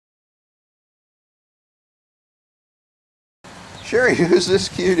Sherry, who's this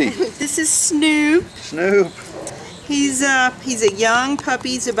cutie? This is Snoop. Snoop. He's a young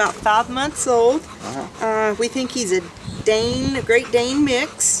puppy. He's about 5 months old. We think he's a Great Dane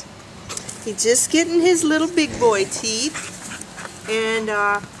mix. He's just getting his little big boy teeth, and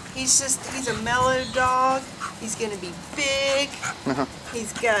he's a mellow dog. He's going to be big.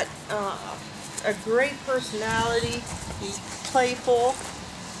 He's got a great personality. He's playful,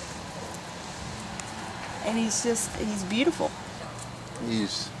 and he's beautiful.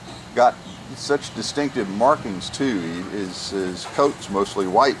 He's got such distinctive markings too. His coat's mostly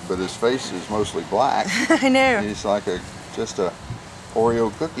white, but his face is mostly black. I know. He's like just a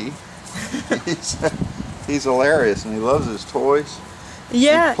Oreo cookie. He's hilarious, and he loves his toys.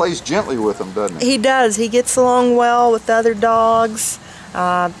 Yeah. He plays gently with them, doesn't he? He does. He gets along well with other dogs.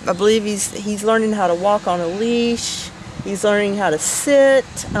 I believe he's learning how to walk on a leash. He's learning how to sit.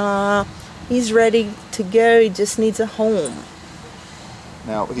 He's ready to go. He just needs a home.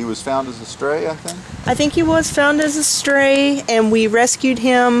 Now, he was found as a stray, I think? I think he was found as a stray, and we rescued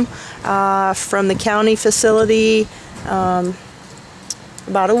him from the county facility about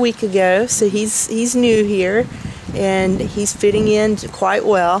a week ago. So he's new here, and he's fitting in quite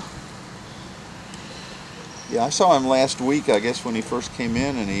well. Yeah, I saw him last week, I guess, when he first came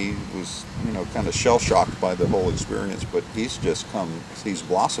in, and he was, kind of shell-shocked by the whole experience, but he's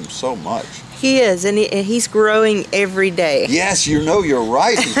blossomed so much. He is, and he's growing every day. Yes, you're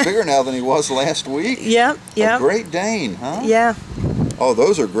right. He's bigger now than he was last week. Yep. A Great Dane, huh? Yeah. Oh,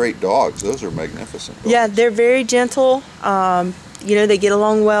 those are great dogs. Those are magnificent dogs. Yeah, they're very gentle. They get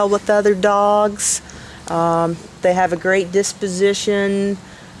along well with other dogs. They have a great disposition.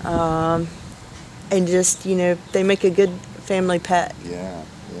 And just, they make a good family pet. Yeah.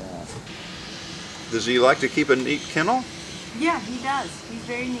 Does he like to keep a neat kennel? Yeah, he does. He's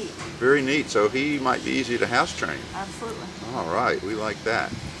very neat. Very neat, so he might be easy to house train. Absolutely. All right, we like that.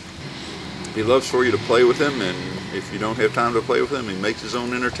 He loves for you to play with him, and if you don't have time to play with him, he makes his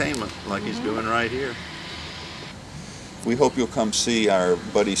own entertainment like he's doing right here. We hope you'll come see our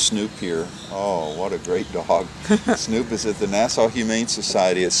buddy Snoop here. Oh, what a great dog. Snoop is at the Nassau Humane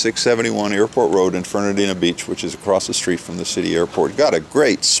Society at 671 Airport Road in Fernandina Beach, which is across the street from the city airport. Got a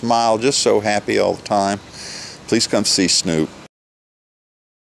great smile, just so happy all the time. Please come see Snoop.